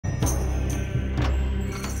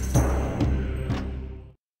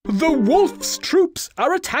The wolf's troops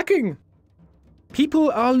are attacking.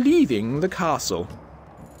 People are leaving the castle.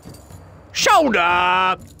 Shoulder!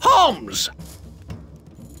 Arms!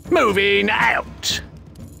 Moving out!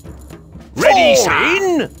 Ready,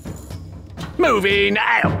 sir! Moving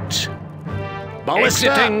out!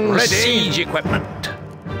 Ballista, exiting ready. Siege equipment.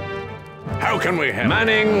 How can we help?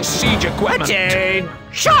 Manning siege equipment. Ready!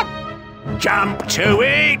 Shot! Jump to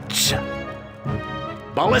it!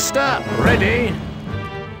 Ballista, ready.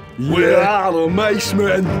 Yeah, the mace,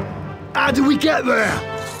 man. How do we get there?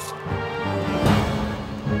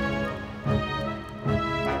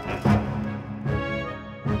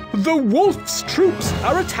 The wolf's troops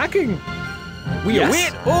are attacking. We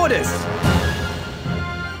await orders.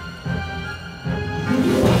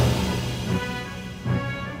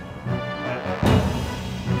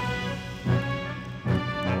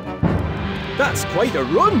 That's quite a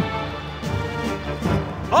run.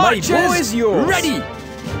 Archers, my boy is yours. Ready.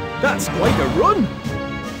 That's quite a run.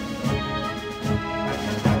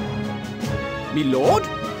 Me lord?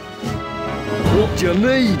 What do you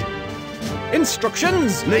need?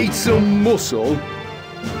 Instructions. Need some muscle?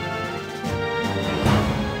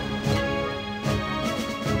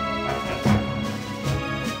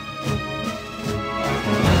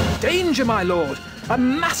 Danger, my lord. A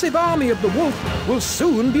massive army of the wolf will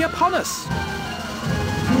soon be upon us.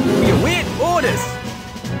 We await orders.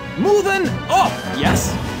 Moving off,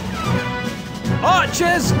 yes.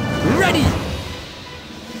 Archers, ready.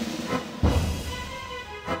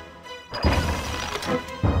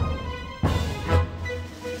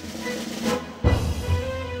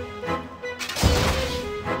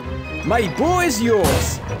 My boy's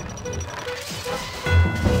yours.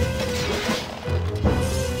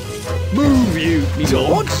 Move, you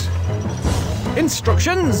dogs.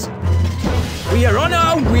 Instructions. We are on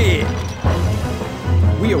our way.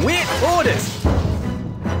 We await orders.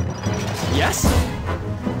 Yes.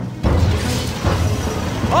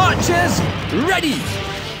 Archers, ready.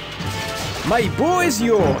 My boy's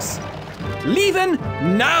yours. Leaving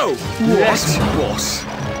now. Yes, boss.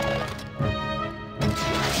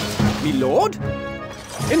 Me lord?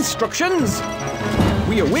 Instructions?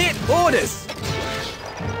 We await orders.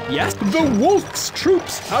 Yes? The wolf's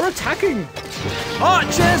troops are attacking.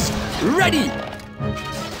 Archers, ready.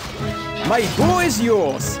 My boy's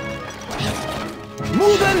yours.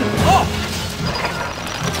 Moving off.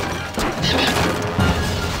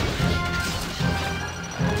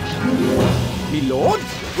 Me lord,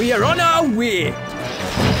 we are on our way.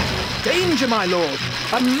 Danger, my lord.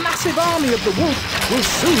 A massive army of the wolf will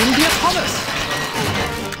soon be upon us.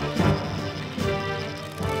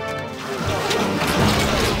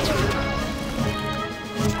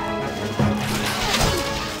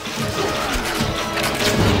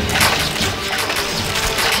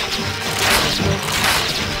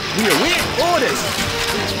 We await orders.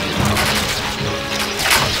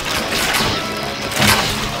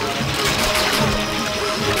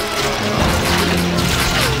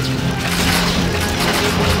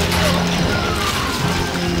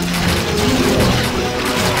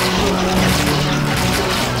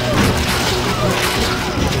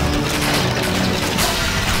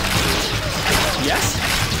 Yes?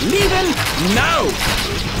 Leaving now!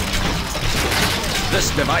 This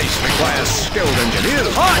device requires skilled engineers.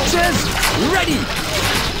 Archers, ready!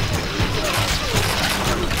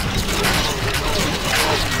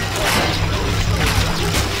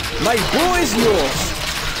 My boy's yours.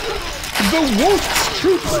 The wolf's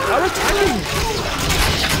troops are attacking.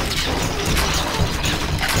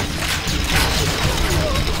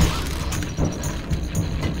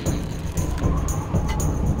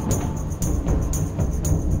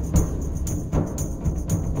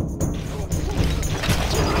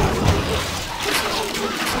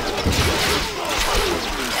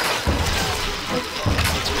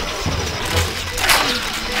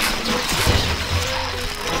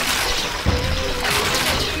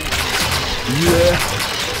 Yeah.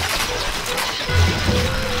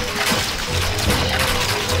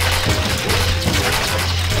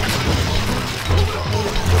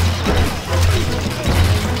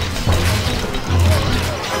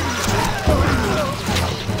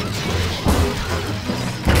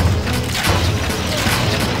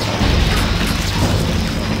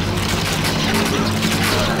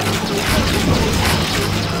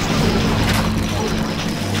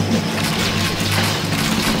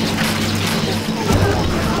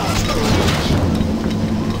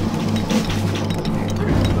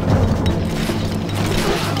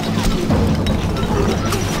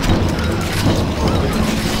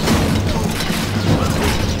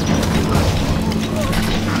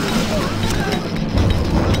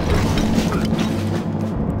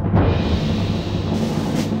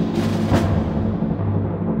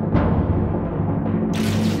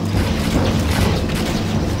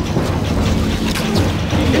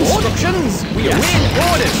 Instructions? We await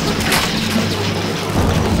orders.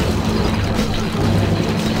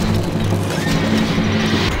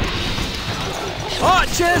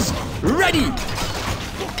 Archers, ready!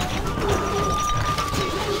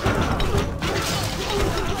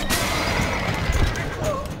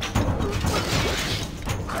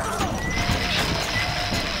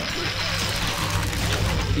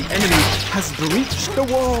 The enemy has breached the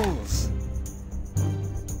walls.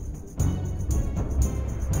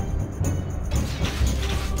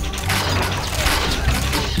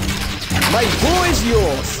 My war is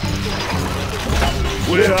yours.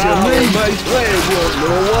 What do you mean, mate? They won't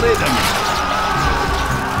know what hit them.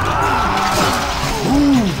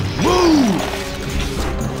 Move!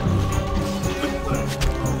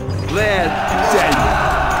 They're dead.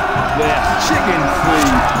 They're chicken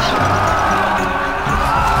feed.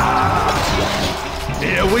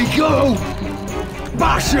 Here we go!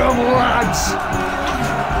 Bash 'em, lads!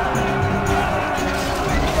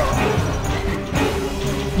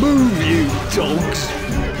 Move, you dogs!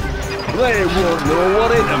 They won't know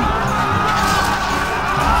what hit them.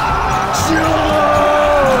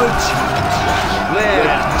 Charge!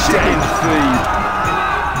 They're chicken feed.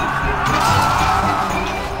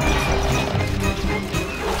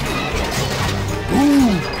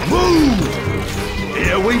 Move!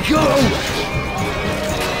 Here we go!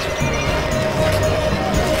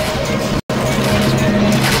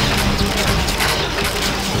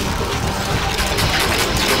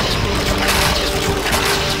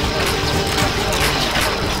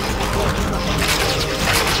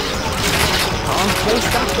 Place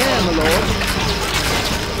that there, my lord.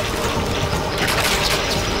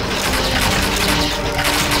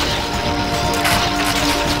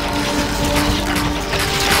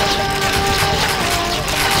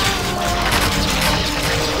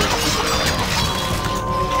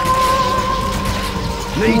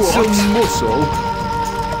 Need some muscle?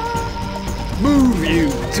 Move, you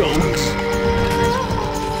dogs!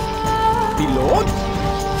 The lord?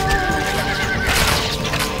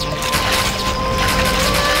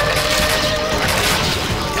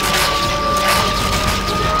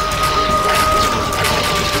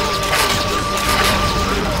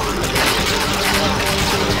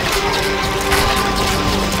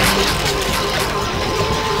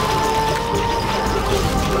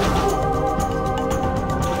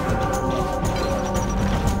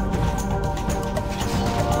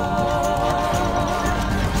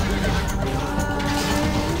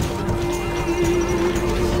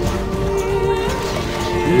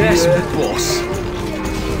 Yes, boss.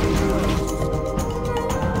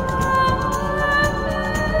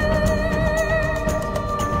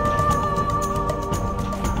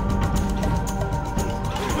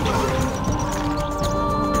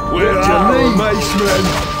 Where are you, macemen?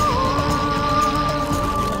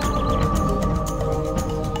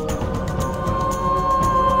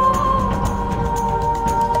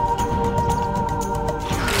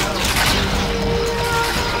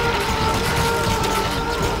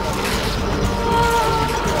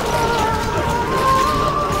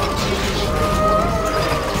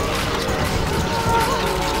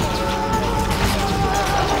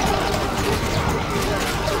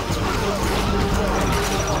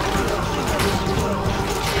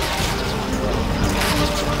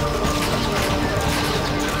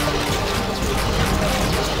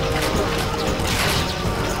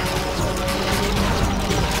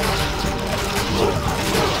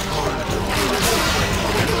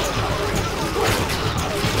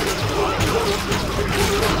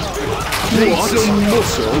 Need some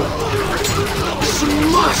muscle?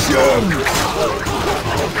 Smash 'em!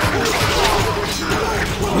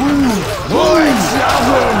 Let's have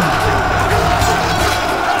 'em!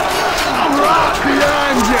 I'm right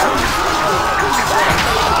behind you!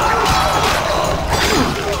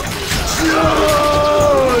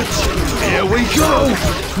 Charge! Here we go!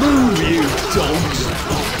 Move, you dogs!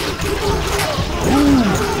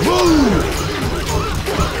 Move!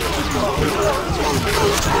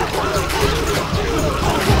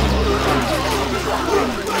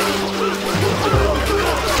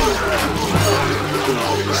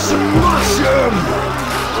 Smash 'em!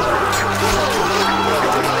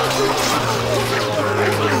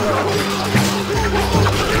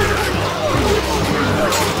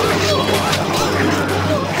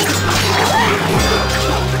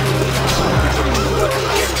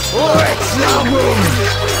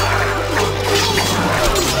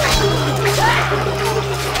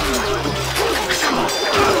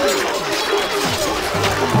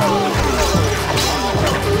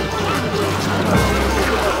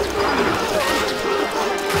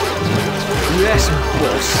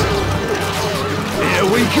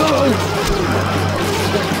 I'm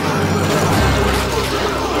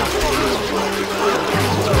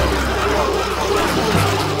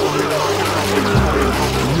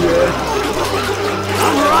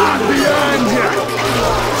right behind you!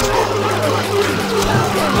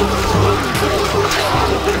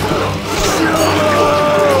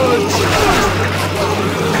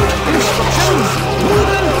 Instructions!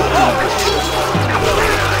 Moving up!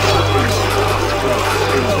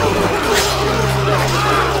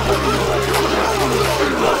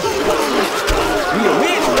 We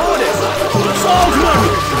await orders! Swordsman!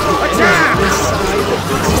 Attack!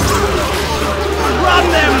 Run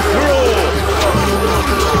them through!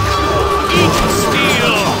 Eat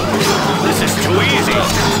steel! This is too easy!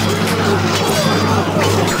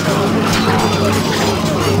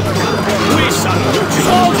 We salute you!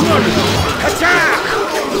 Swordsman! Attack!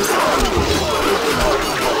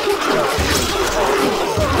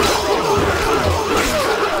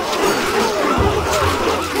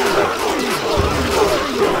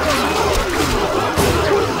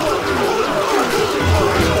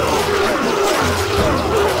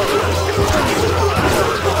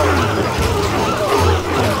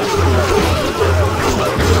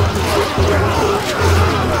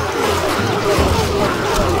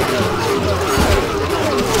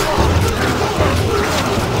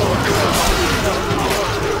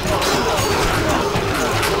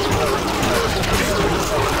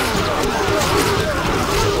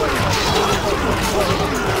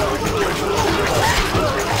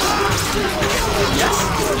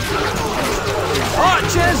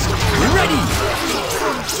 Archers, ready!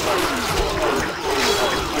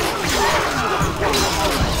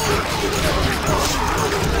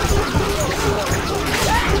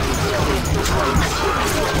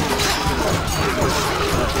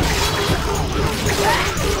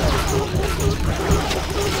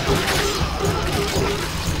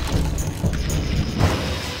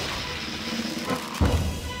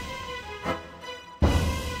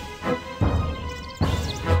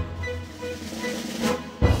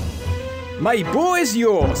 My bow is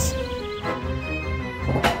yours.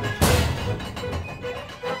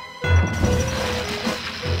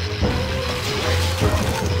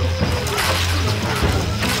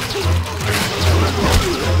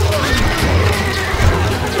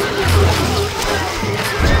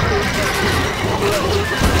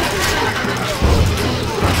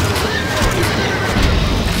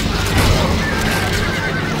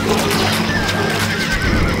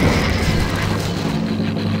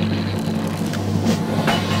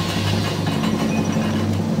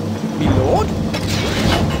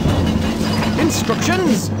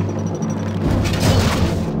 Instructions!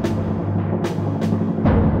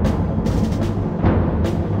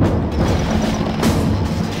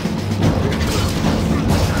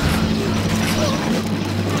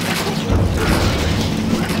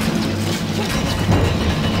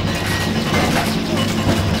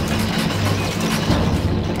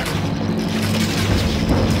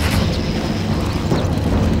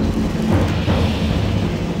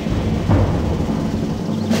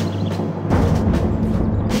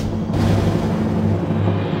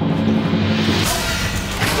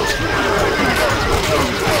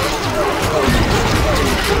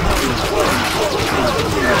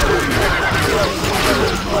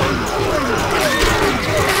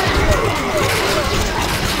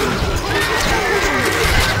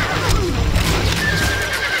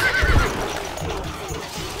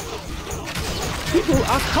 People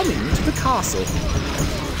are coming to the castle.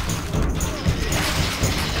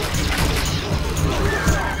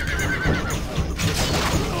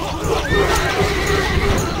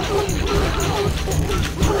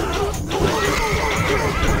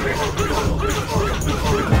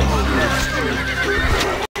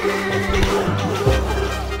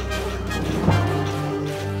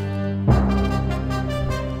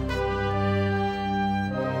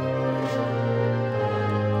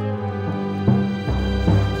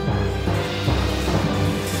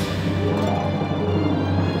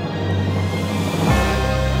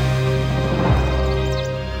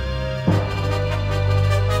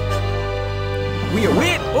 We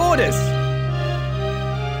await orders!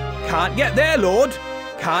 Can't get there, Lord!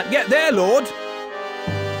 Can't get there, Lord!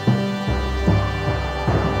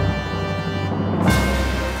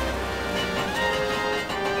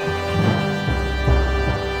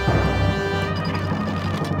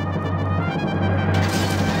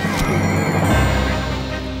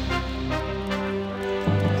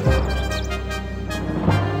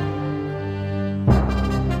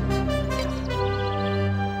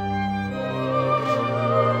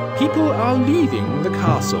 People are leaving the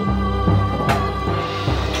castle.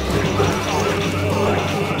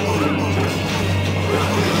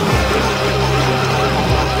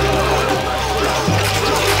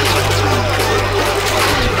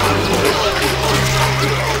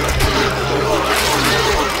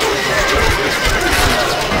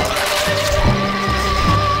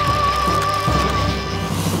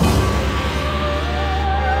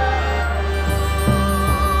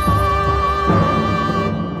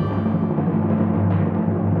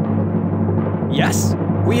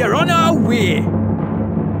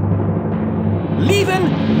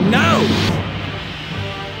 Leaving now!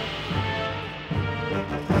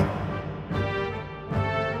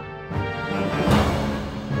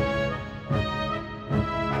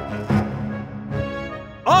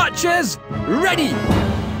 Archers, ready!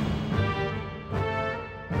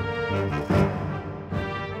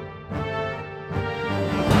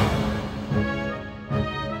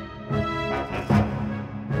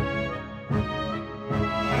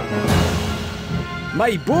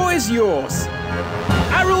 My bow is yours.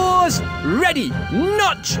 Arrows, ready!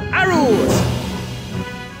 Notch arrows!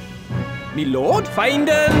 Me lord,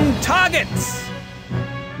 finding targets!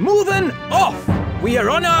 Moving off! We are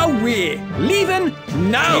on our way! Leaving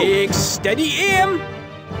now! Take steady aim!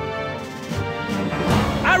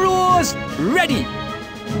 Arrows, ready!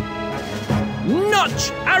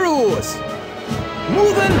 Notch arrows!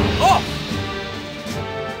 Moving off!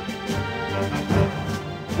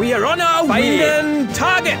 We are on our way! Finding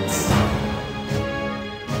targets!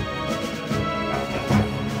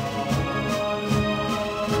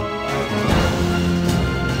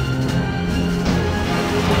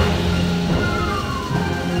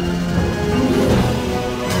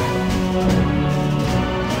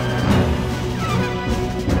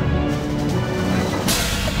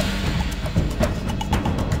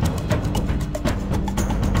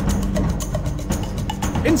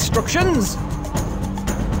 Instructions!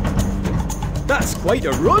 That's quite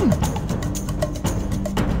a run!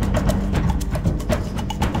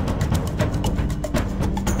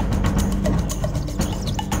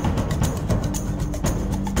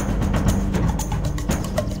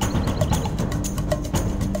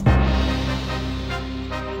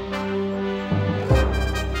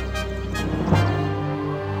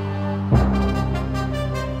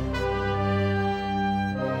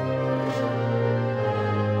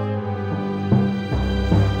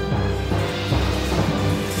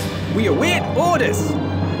 We await orders!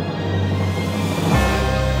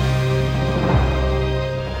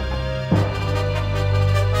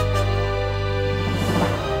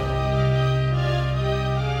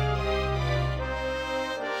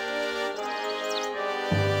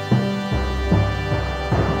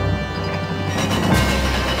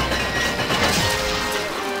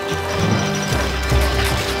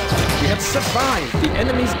 We have survived the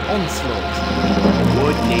enemy's onslaught.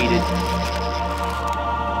 Wood needed.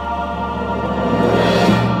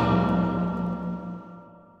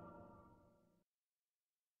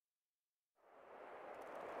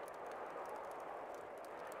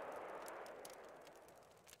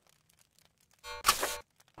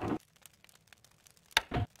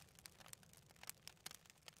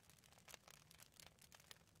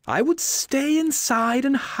 I would stay inside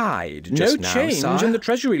and hide just now, change sire. In the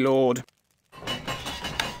treasury, lord.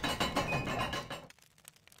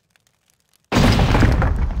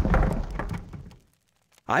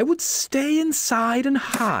 I would stay inside and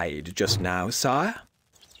hide just now, sire.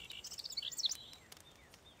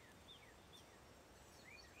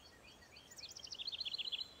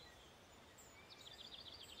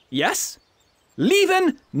 Yes?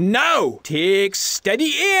 Leaving now! Take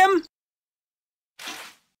steady aim!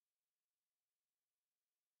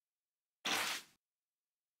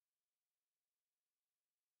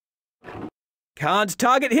 Can't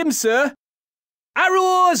target him, sir.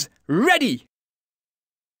 Arrows, ready!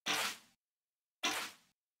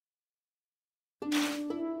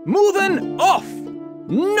 Moving off!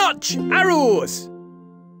 Notch arrows!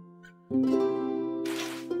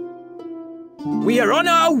 We are on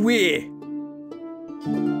our way!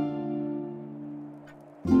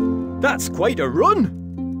 That's quite a run!